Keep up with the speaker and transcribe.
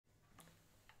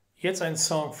Jetzt ein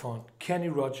Song von Kenny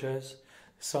Rogers.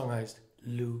 Der Song heißt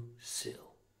Lucille.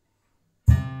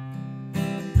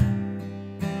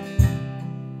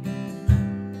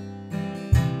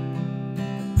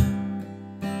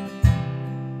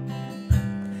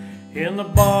 In the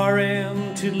bar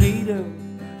in Toledo,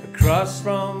 across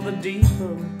from the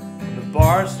depot, the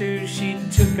bar stool she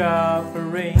took off her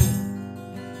ring.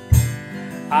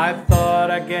 I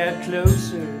thought I'd get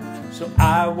closer, so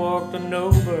I walked on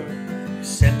over,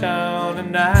 sat down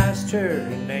and asked her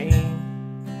name.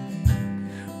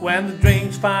 When the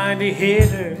drinks finally hit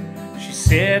her, she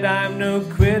said I'm no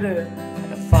quitter,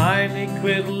 and I finally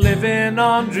quit living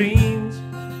on dreams.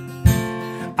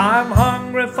 I'm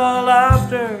hungry for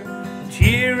laughter,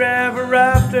 here ever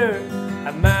after,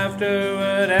 I'm after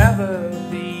whatever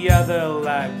the other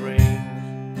life brings.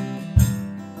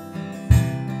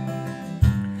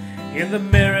 In the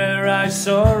mirror I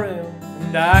saw him,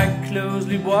 and I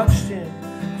closely watched him.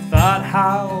 I thought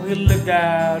how he looked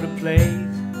out of place.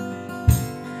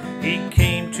 He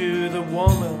came to the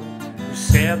woman who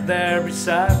sat there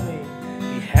beside me.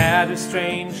 He had a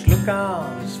strange look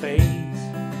on his face.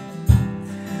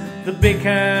 The big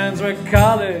hands were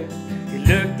colored, he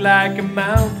looked like a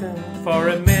mountain. For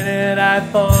a minute I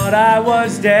thought I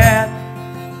was dead,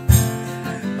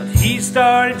 but he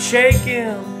started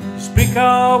shaking, his big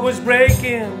heart was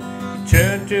breaking. He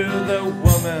turned to the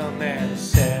woman and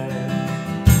said,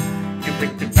 "You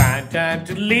picked a fine time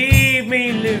to leave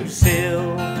me,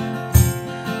 Lucille,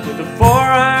 with the 4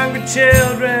 hungry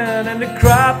children and the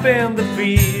crop in the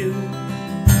field.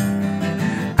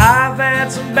 I've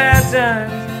had some bad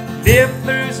times, lived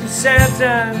through some sad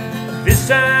times, this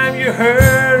time you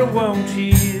hurt won't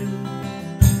heal.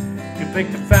 You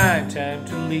picked a fine time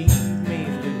to leave me,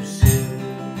 Lucille."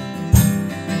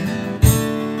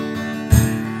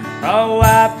 Oh,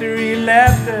 after he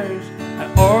left us, I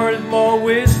ordered more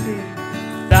whiskey.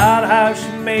 Thought how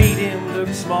she made him look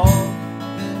small.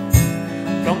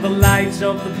 From the lights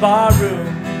of the barroom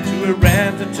to a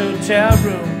rented hotel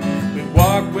room, we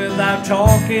walked without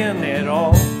talking at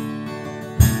all.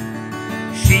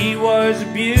 She was a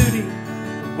beauty.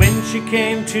 When she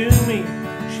came to me,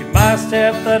 she must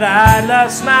have thought I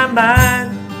lost my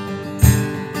mind.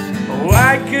 Oh,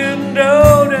 I couldn't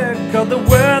hold her, 'cause the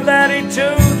word that he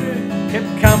told her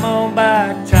kept coming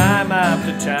back time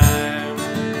after time.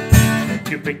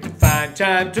 You picked a fine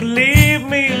time to leave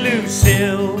me,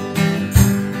 Lucille,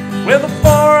 with the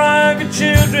 4 hungry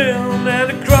children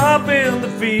and a crop in the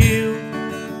field.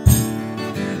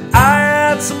 I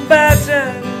had some bad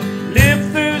times,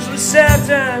 lived through some sad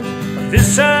times, but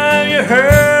this time you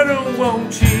hurt and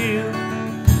won't heal.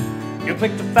 You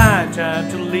picked a fine time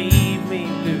to leave me,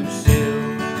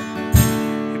 Lucille.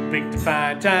 You picked a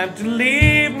fine time to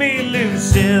leave me,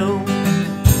 Lucille,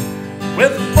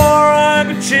 with the 4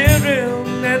 hungry children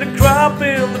and a crop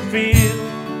in the field.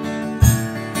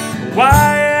 Oh,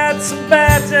 I had some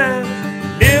bad times,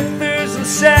 lived through some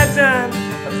sad times,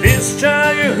 but this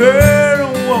time you hurt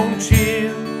and won't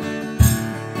heal.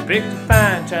 You picked a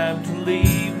fine time to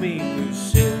leave me,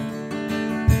 Lucille.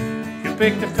 You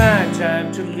picked a fine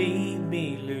time to leave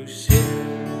me,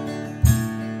 Lucille.